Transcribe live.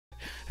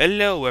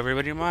Hello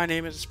everybody, my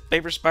name is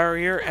Spyro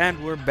here,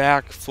 and we're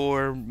back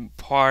for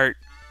part...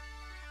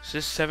 Is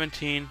this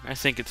 17? I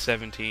think it's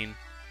 17.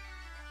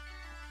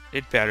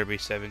 It better be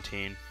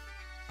 17.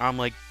 I'm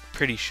like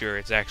pretty sure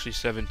it's actually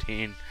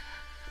 17.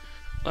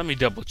 Let me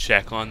double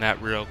check on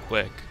that real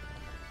quick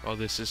while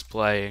this is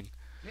playing.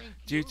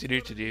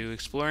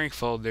 Exploring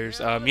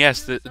folders.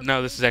 Yes,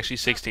 no, this is actually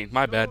 16.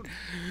 My bad.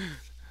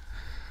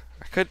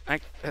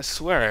 I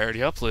swear I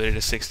already uploaded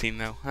a 16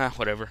 though.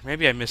 Whatever.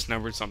 Maybe I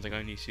misnumbered something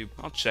on YouTube.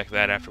 I'll check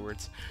that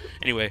afterwards.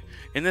 Anyway,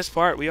 in this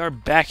part, we are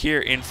back here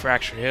in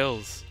Fracture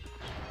Hills.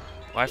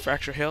 Why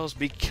Fracture Hills?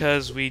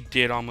 Because we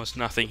did almost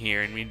nothing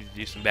here and we need to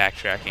do some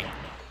backtracking.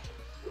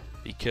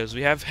 Because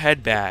we have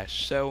Head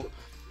Bash. So,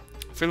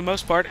 for the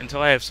most part,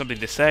 until I have something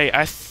to say,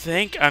 I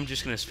think I'm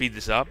just going to speed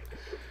this up.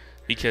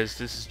 Because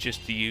this is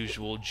just the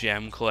usual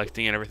gem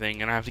collecting and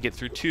everything, and I have to get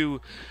through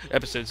 2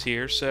 episodes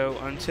here, so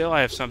until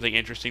I have something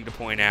interesting to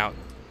point out,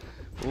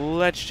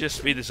 let's just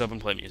speed this up and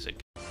play music.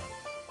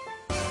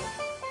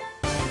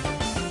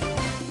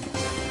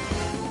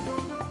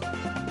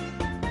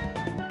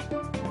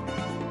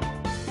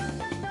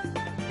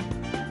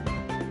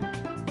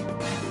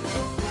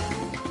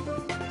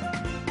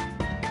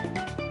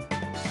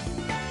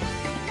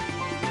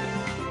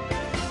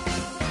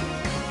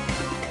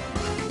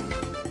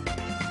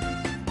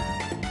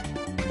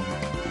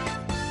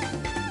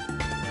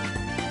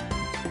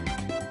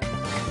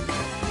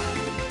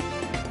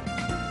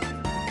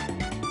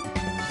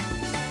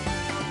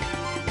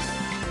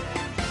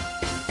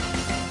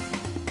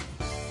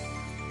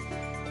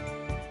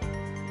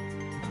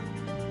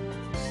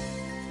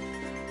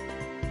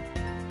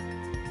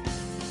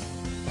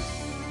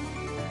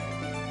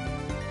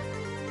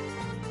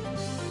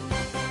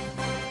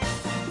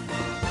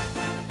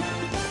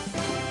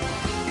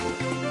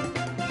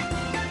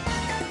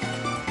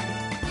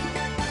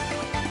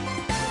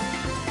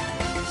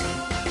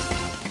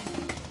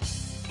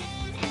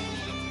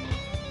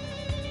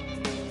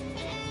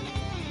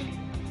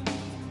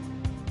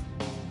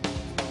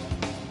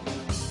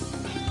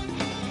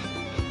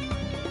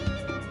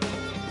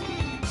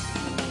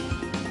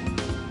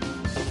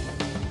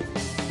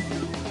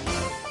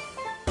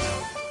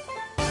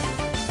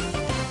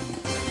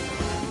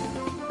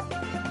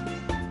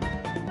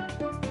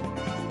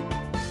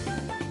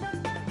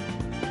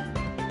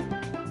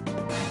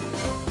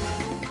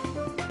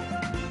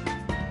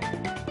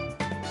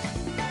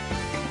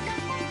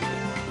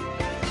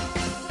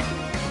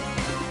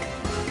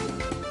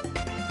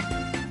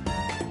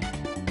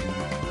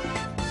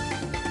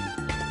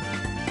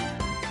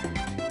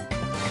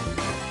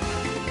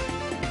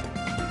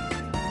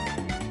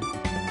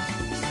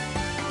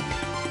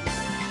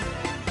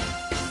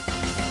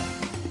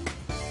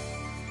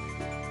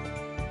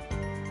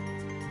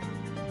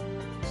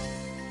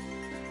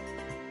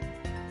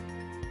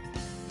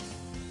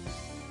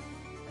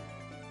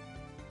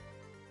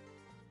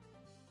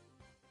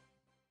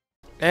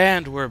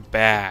 And we're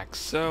back.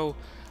 So,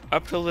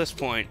 up till this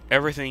point,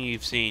 everything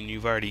you've seen,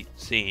 you've already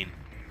seen.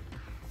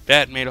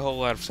 That made a whole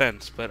lot of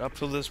sense, but up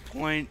till this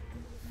point,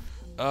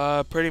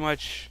 pretty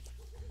much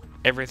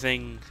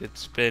everything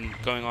that's been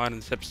going on in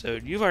this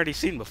episode, you've already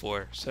seen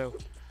before. So,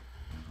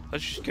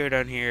 let's just go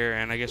down here,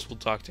 and I guess we'll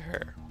talk to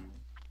her.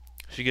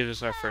 She gives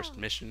us our first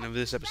mission of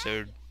this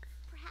episode.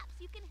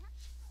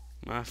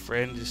 My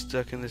friend is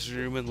stuck in this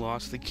room and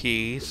lost the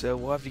key, so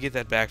we'll have to get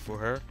that back for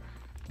her.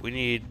 We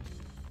need...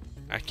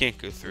 I can't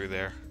go through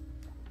there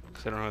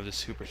because I don't have the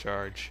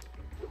supercharge.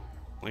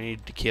 We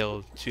need to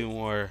kill 2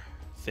 more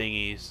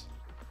thingies.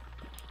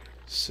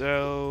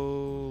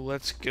 So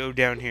let's go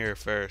down here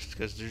first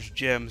because there's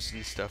gems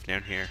and stuff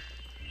down here.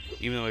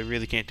 Even though we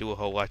really can't do a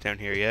whole lot down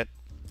here yet.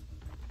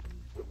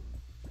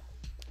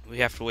 We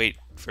have to wait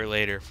for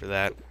later for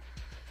that.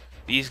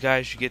 These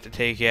guys you get to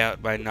take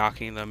out by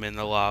knocking them in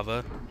the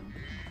lava.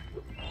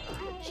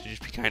 So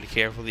just be kind of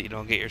careful that you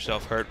don't get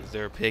yourself hurt with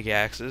their pig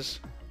axes.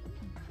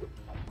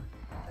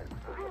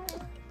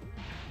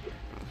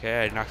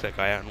 Okay, I knocked that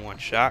guy out in 1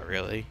 shot,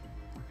 really.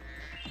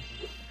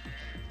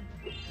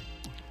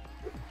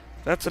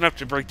 That's enough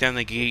to break down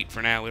the gate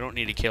for now. We don't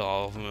need to kill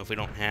all of them if we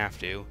don't have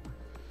to.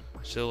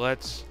 So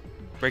let's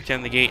break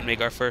down the gate and make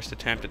our first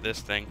attempt at this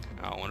thing.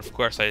 Oh, and of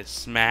course I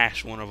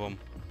smashed one of them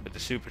with the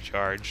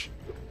supercharge.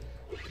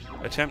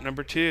 Attempt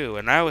number 2.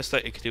 And I always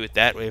thought you could do it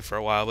that way for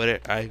a while,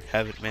 but I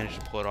haven't managed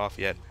to pull it off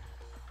yet.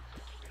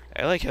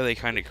 I like how they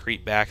kind of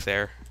creep back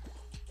there.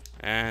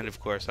 And of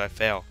course I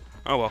fail.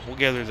 Oh well, we'll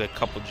gather a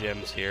couple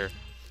gems here.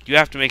 You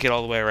have to make it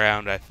all the way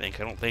around, I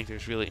think. I don't think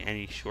there's really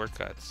any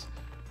shortcuts.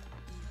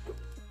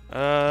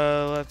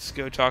 Let's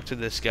go talk to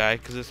this guy,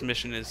 because this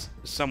mission is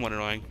somewhat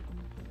annoying.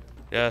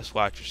 Just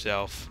watch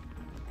yourself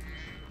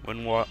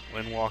when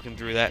walking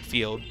through that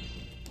field.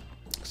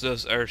 Because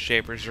those earth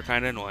shapers are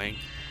kind of annoying.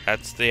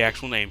 That's the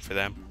actual name for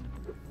them.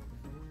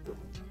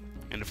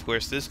 And of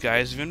course, this guy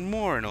is even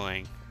more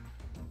annoying.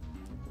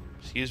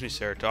 Excuse me,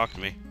 sir, talk to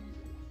me.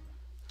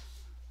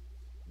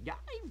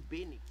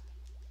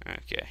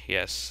 Okay,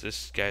 yes,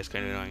 this guy's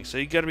kind of annoying. So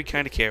you gotta be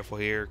kind of careful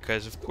here,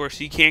 because of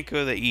course you can't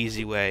go the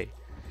easy way.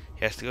 You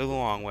He has to go the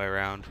long way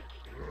around.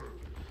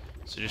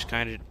 So just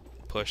kind of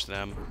push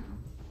them.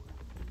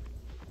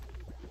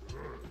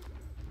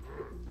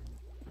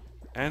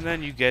 And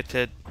then you get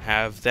to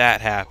have that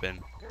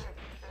happen.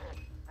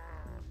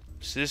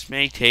 So this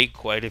may take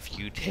quite a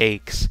few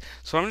takes.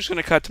 So I'm just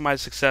going to cut to my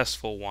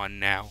successful one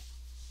now.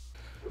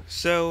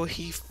 So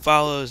he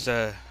follows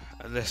the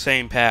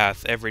same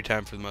path every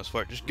time for the most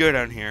part. Just go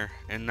down here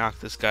and knock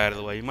this guy out of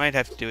the way. You might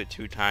have to do it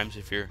 2 times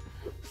if you're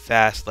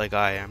fast like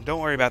I am.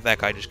 Don't worry about that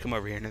guy. Just come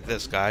over here and hit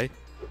this guy.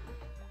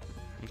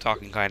 I'm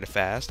talking kind of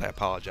fast. I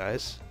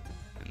apologize.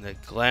 And the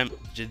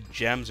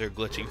gems are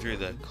glitching through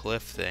the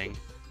cliff thing.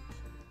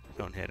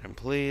 Don't hit him,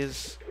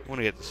 please. I want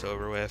to get this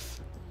over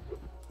with.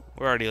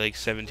 We're already like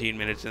 17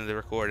 minutes into the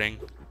recording.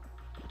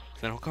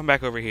 Then I'll come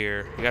back over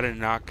here. You gotta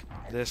knock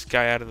this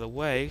guy out of the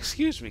way.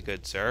 Excuse me,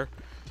 good sir.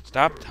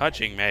 Stop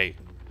touching me.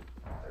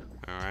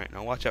 Alright,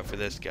 now watch out for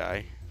this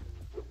guy.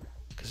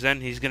 Because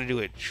then he's gonna do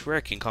a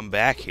trick and come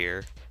back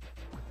here.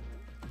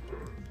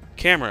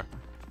 Camera.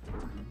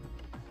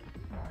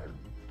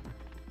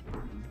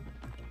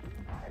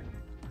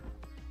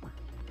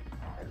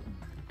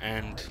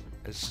 And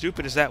as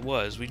stupid as that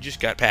was, we just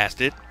got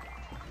past it.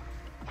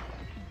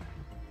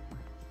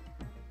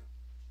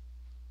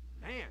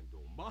 Man, do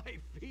my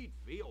feet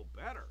feel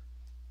better.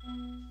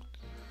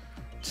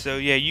 So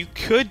yeah, you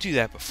could do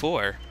that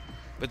before,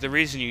 but the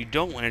reason you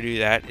don't want to do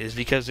that is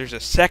because there's a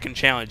second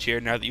challenge here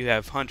now that you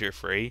have Hunter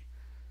free.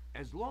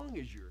 As long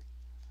as you're...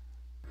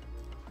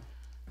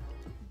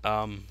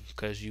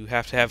 Because you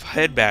have to have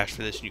Head Bash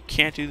for this, and you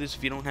can't do this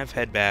if you don't have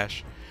Head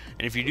Bash.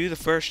 And if you do the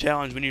first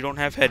challenge when you don't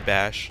have Head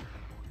Bash,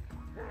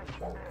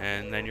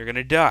 and then you're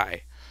gonna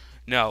die.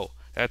 No,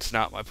 that's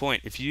not my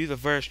point. If you do the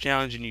first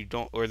challenge and you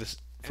don't, or the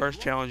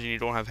first challenge and you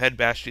don't have Head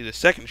Bash, do the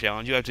second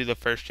challenge, you have to do the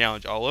first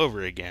challenge all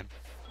over again.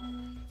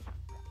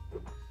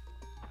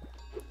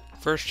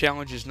 First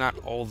challenge is not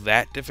all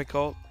that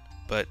difficult,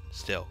 but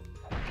still.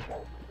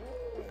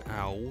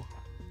 Ow.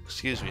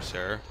 Excuse me,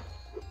 sir.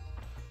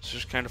 So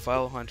just kind of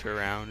follow Hunter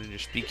around and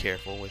just be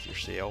careful with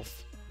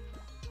yourself.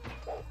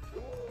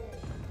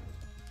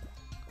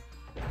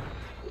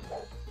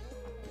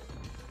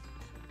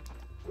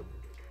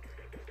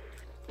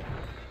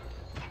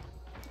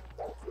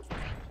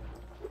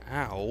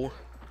 Ow.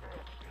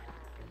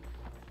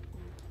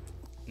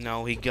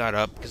 No, he got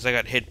up because I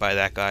got hit by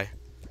that guy.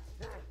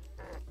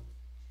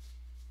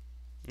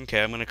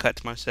 Okay, I'm going to cut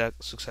to my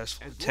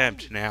successful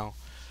attempt now.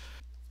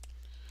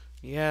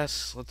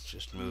 Yes, let's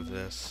just move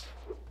this.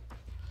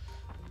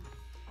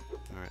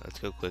 Alright, let's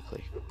go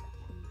quickly.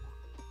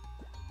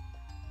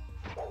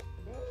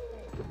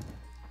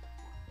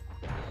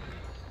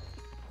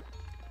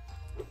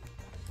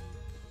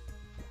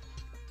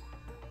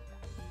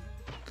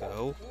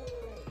 Go.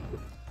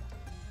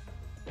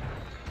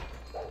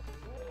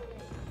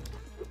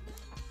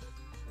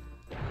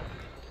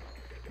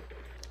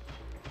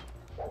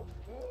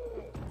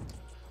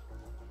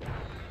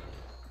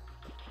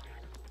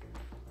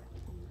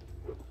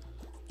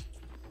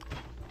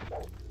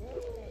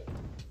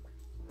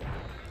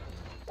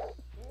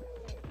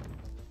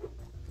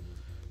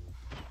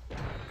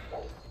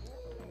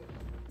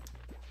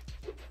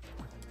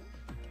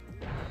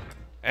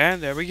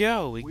 And there we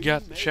go. We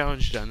got the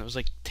challenge done. That was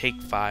like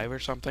take 5 or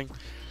something.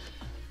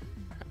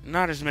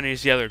 Not as many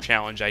as the other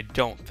challenge, I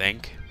don't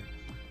think.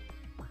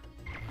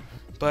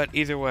 But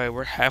either way,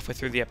 we're halfway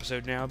through the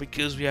episode now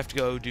because we have to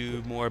go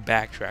do more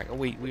backtrack. Oh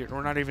wait, we're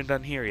not even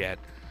done here yet.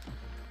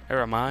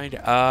 Never mind. Do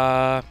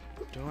I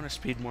want to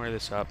speed more of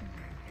this up?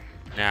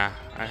 Nah,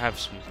 I have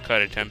some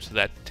cut attempts of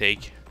that to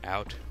take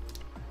out.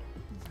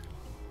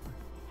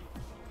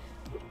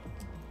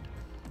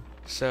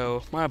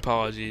 So, my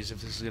apologies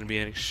if this is going to be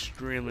an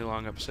extremely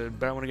long episode,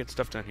 but I want to get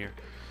stuff done here.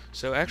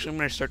 So, actually, I'm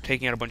going to start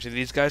taking out a bunch of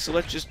these guys, so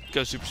let's just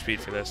go super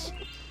speed for this.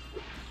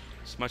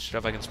 As much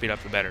stuff I can speed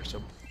up, the better.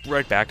 So,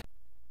 right back.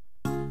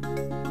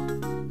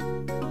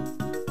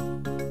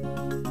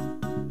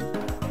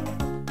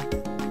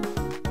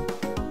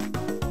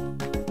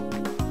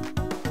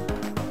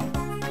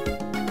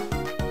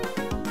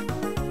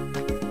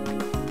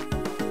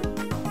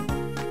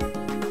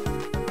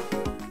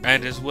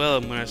 And as well,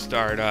 I'm going to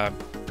start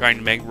trying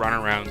to make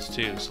runarounds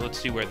too, so let's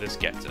see where this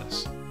gets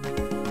us.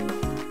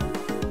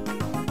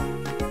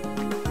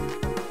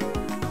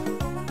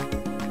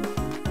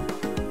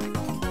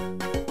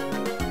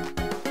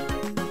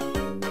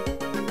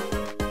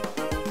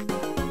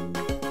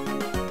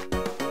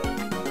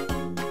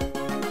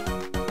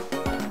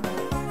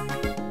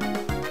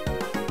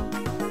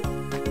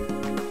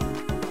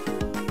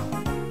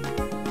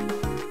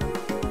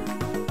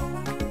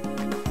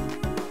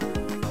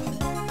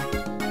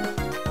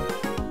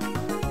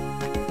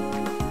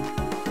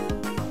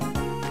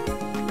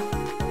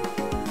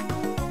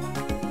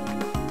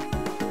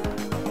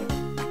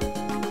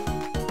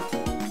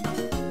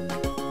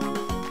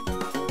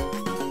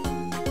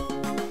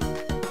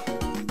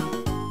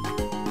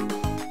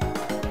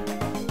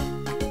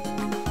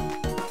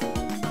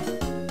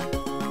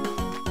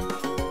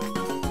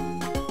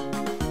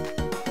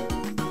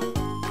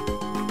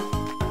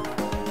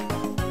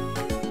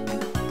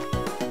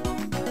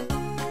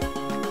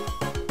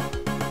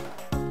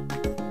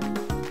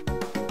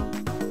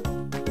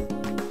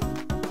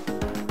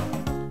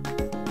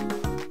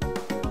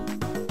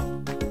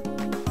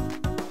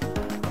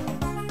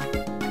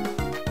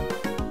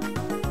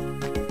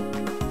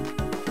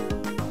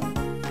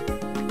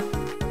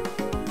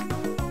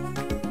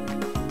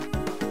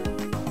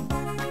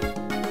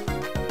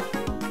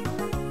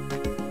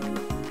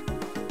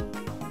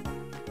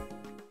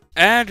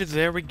 And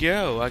there we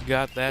go. I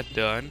got that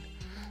done.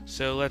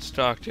 So let's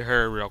talk to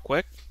her real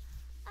quick.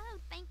 Oh,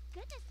 thank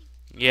goodness you.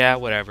 Yeah,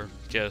 whatever.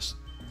 Just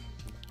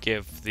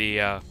give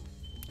the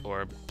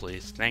orb,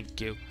 please.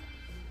 Thank you.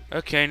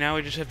 Okay, now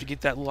we just have to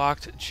get that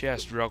locked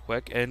chest real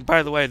quick. And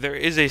by the way, there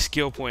is a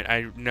skill point.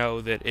 I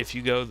know that if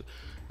you go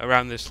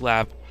around this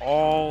lab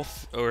all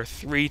or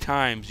 3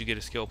 times, you get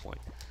a skill point.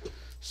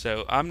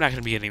 So I'm not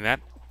going to be getting that.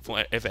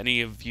 If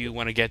any of you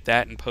want to get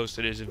that and post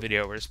it as a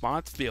video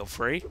response, feel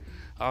free.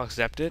 I'll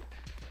accept it.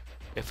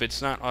 If it's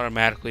not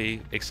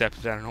automatically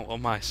accepted, I don't know what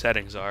my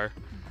settings are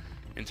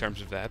in terms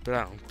of that, but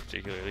I don't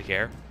particularly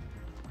care.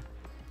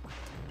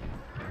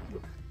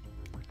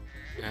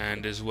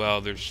 And as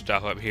well, there's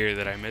stuff up here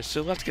that I missed,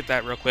 so let's get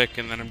that real quick,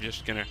 and then I'm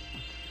just gonna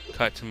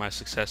cut to my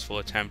successful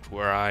attempt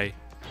where I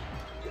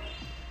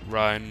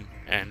run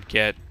and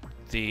get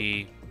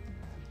the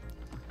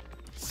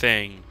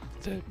thing,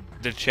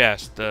 the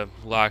chest, the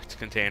locked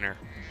container.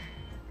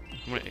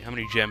 How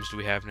many gems do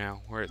we have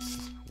now? We're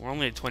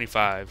only at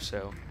 25,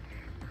 so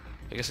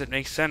I guess it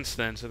makes sense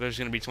then. So there's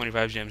gonna be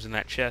 25 gems in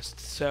that chest.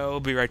 So I'll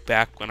be right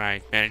back when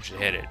I manage to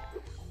hit it.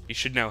 You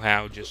should know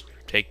how. Just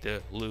take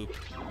the loop,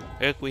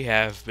 like we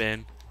have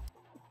been.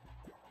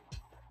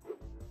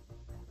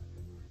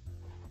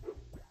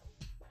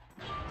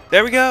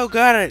 There we go.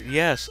 Got it.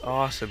 Yes,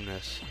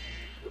 awesomeness.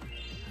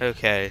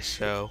 Okay,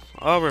 so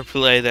I'll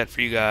replay that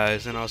for you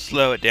guys, and I'll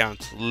slow it down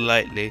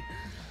slightly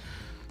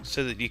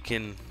so that you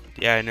can.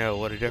 Yeah, I know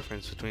what a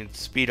difference between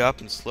speed up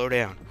and slow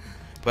down.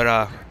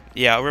 But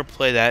yeah, I'll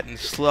replay that and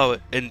slow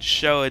it and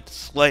show it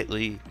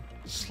slightly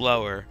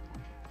slower,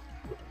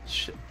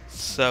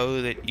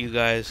 so that you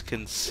guys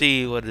can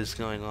see what is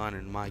going on.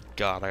 And my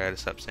God, I gotta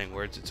stop saying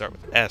words that start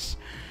with S.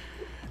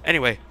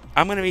 Anyway,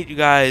 I'm gonna meet you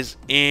guys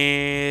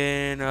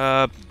in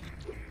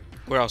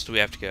where else do we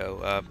have to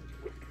go?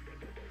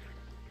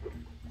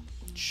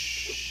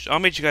 I'll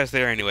meet you guys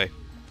there anyway.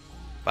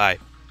 Bye.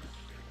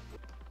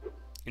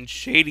 And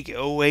Shady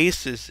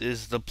Oasis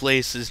is the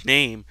place's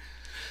name.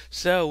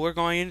 So we're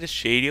going into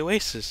Shady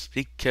Oasis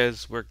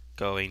because we're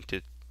going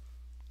to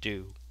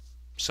do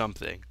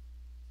something.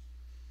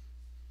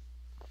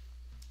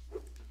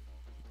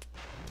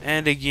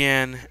 And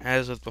again,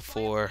 as with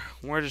before,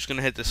 we're just going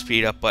to hit the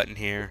speed up button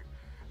here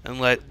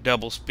and let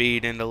double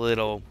speed and a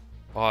little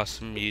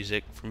awesome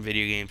music from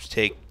video games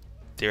take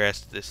the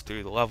rest of this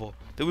through the level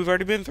that we've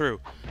already been through.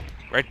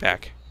 Right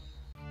back.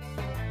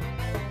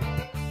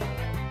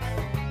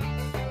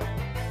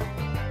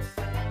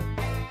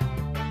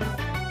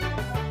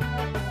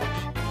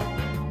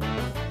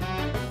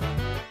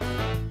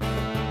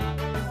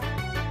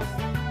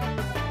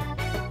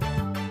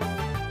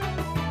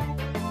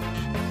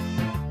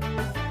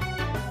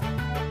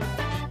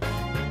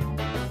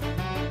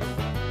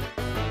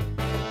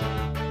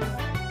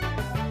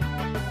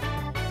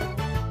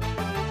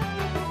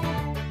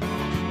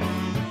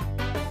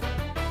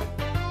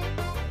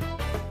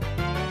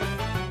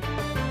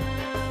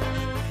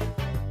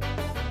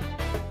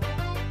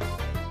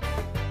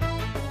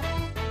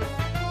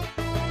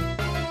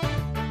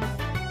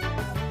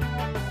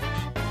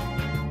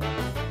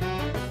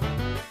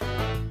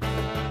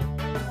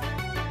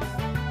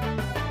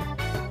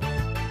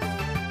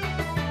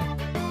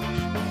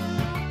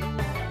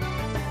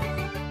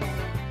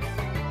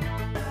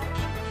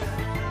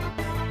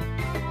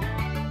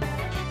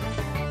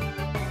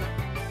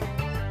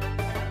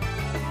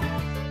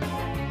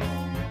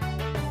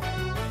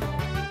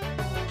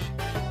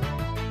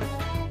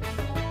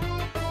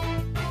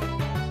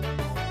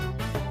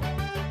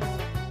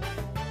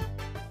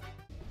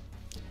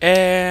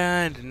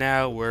 And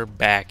now we're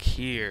back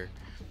here.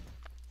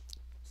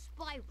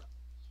 Spyro.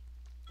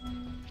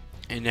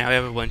 And now we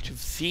have a bunch of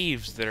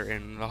thieves that are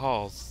in the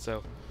halls,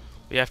 so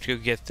we have to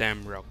go get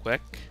them real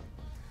quick.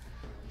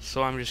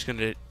 So I'm just going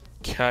to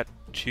cut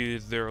to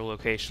their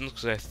locations,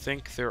 because I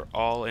think they're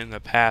all in the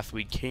path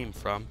we came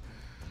from.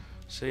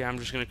 So yeah, I'm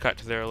just going to cut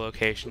to their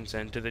locations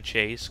and to the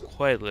chase,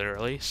 quite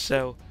literally.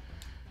 So,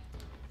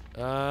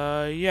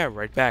 yeah,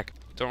 right back.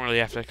 Don't really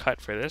have to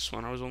cut for this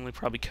one. I was only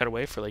probably cut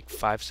away for like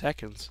 5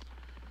 seconds.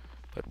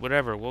 But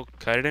whatever, we'll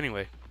cut it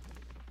anyway.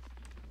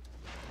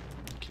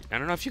 I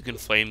don't know if you can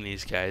flame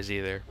these guys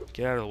either.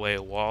 Get out of the way,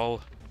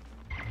 wall.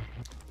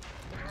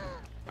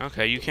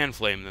 Okay, you can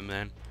flame them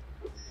then.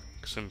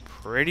 Because I'm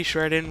pretty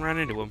sure I didn't run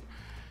into them.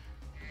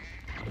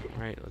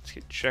 Alright, let's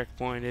get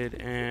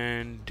checkpointed.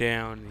 And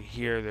down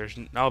here,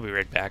 I'll be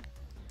right back.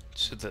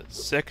 So the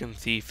second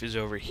thief is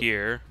over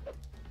here.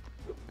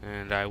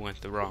 And I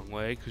went the wrong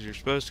way, because you're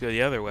supposed to go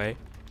the other way,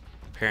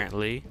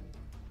 apparently.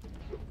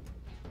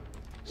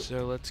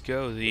 So let's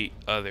go the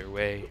other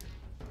way.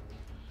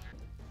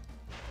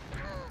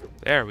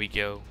 There we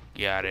go.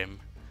 Got him.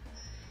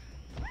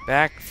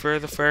 Back for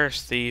the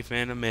first thief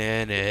in a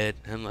minute,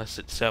 unless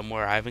it's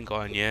somewhere I haven't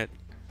gone yet.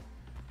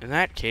 In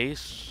that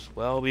case,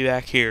 well, I'll be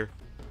back here.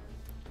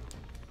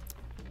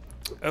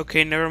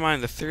 Okay, never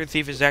mind. The third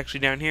thief is actually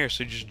down here,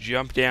 so just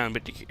jump down,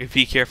 but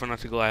be careful not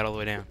to glide all the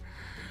way down.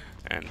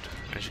 And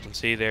as you can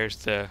see,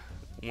 there's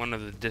one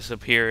of the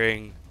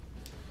disappearing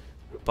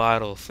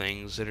bottle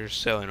things that are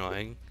so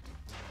annoying.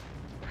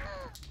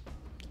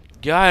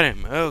 Got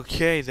him.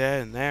 Okay,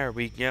 then there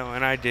we go.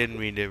 And I didn't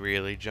mean to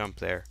really jump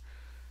there.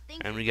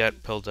 Think And we you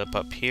got pulled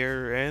up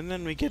here, and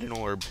then we get an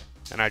orb.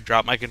 And I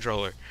dropped my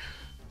controller.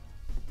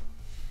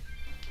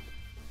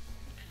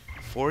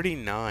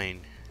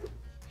 49.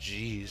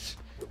 Jeez.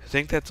 I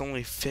think that's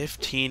only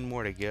 15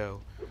 more to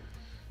go.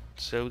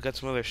 So we got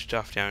some other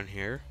stuff down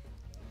here,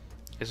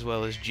 as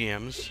well as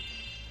gems.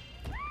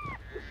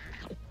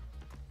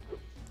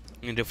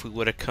 And if we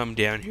would have come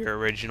down here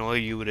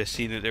originally, you would have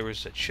seen that there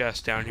was a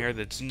chest down here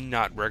that's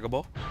not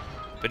breakable.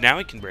 But now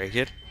we can break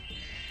it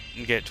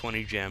and get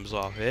 20 gems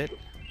off it.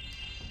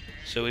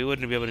 So we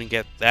wouldn't be able to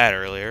get that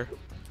earlier.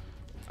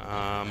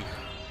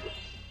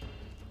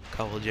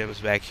 Couple of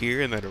gems back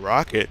here, and then a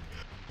rocket.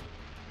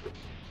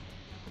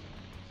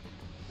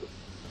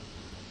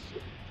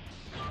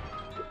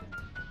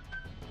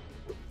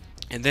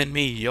 And then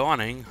me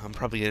yawning. I'm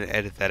probably going to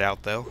edit that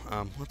out, though.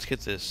 Let's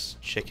get this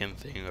chicken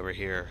thing over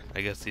here.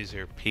 I guess these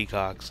are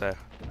peacocks, I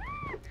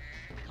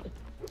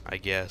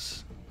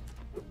guess.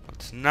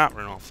 Let's not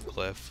run off the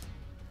cliff.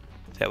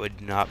 That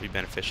would not be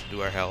beneficial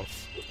to our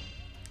health.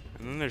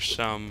 And then there's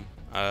some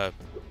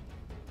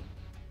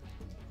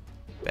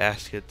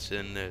baskets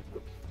in the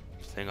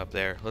thing up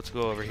there. Let's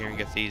go over here and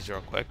get these real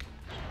quick.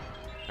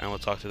 And we'll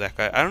talk to that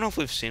guy. I don't know if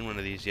we've seen one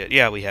of these yet.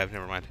 Yeah, we have.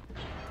 Never mind.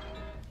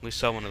 We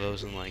saw one of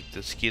those in, like, the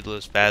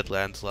Skidless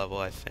Badlands level,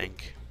 I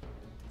think.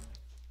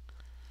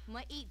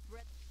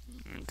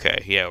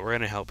 Okay, yeah, we're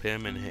gonna help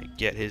him and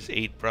get his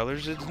 8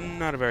 brothers. It's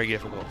not a very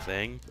difficult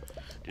thing.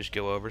 Just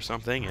go over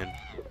something and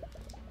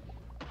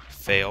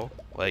fail,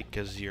 like,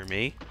 'cause you're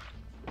me.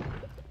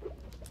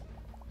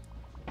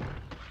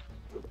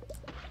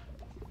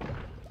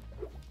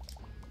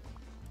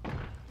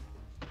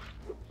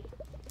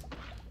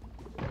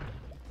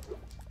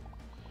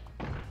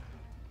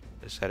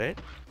 Is that it?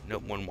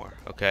 Nope, one more.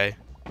 Okay.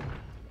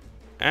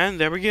 And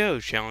there we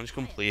go. Challenge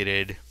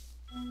completed.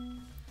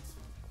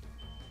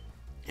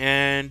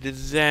 And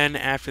then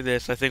after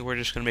this, I think we're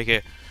just going to make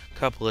a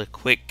couple of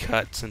quick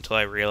cuts until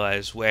I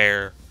realize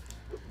where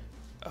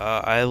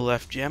I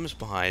left gems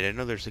behind. I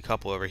know there's a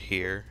couple over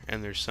here,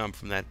 and there's some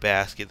from that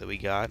basket that we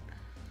got.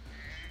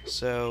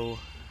 So,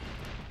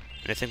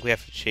 I think we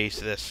have to chase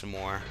this some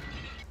more.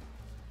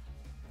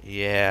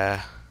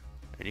 Yeah.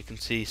 And you can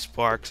see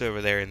sparks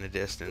over there in the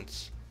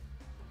distance.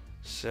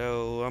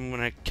 So, I'm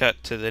going to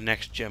cut to the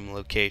next gem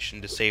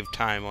location to save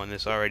time on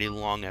this already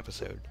long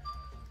episode.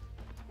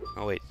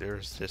 Oh wait,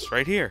 there's this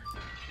right here.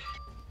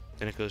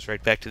 Then it goes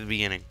right back to the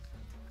beginning.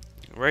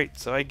 Right,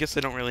 so I guess I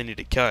don't really need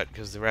to cut,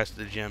 because the rest of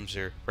the gems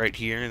are right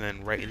here and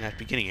then right in that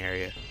beginning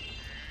area.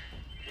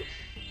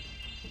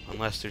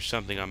 Unless there's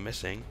something I'm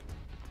missing.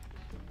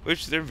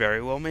 Which there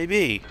very well may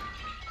be.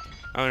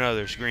 Oh no,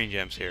 there's green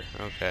gems here.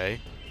 Okay.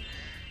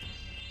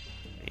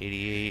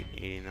 88,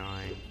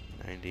 89,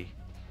 90.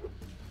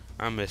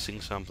 I'm missing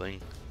something.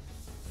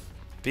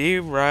 Be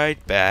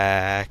right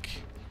back.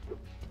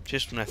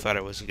 Just when I thought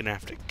I wasn't gonna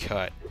have to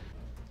cut.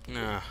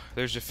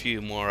 There's a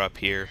few more up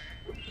here.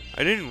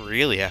 I didn't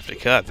really have to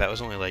cut. That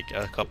was only like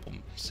a couple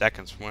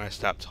seconds from when I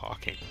stopped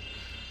talking.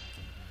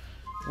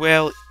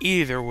 Well,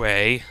 either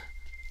way,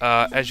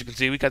 as you can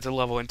see, we got the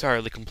level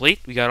entirely complete.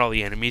 We got all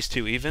the enemies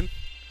too, even,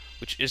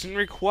 which isn't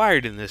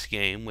required in this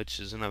game, which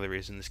is another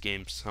reason this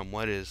game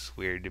somewhat is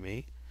weird to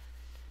me.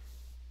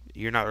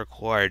 You're not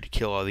required to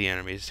kill all the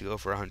enemies to go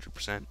for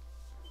 100%.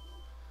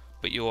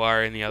 But you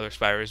are in the other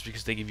Spyros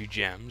because they give you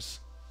gems.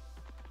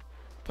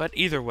 But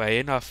either way,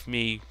 enough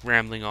me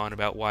rambling on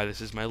about why this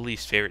is my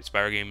least favorite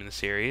Spyro game in the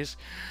series.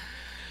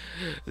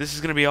 This is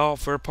going to be all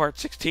for part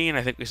 16,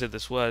 I think we said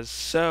this was.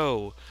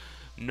 So,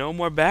 no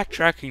more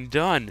backtracking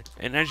done.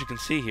 And as you can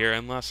see here,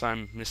 unless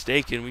I'm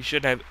mistaken, we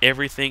should have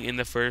everything in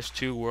the first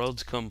 2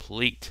 worlds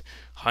complete.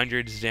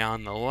 Hundreds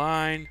down the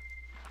line.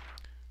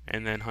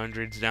 And then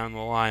hundreds down the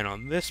line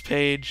on this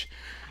page,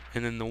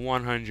 and then the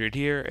 100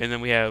 here, and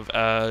then we have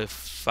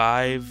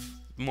 5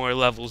 more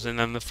levels and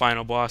then the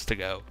final boss to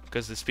go,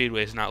 because the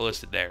speedway is not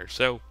listed there.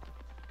 So,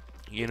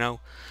 you know,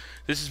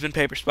 this has been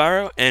Paper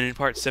Spyro, and in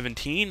part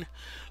 17,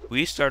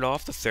 we start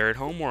off the 3rd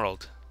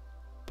homeworld.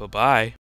 Bye-bye.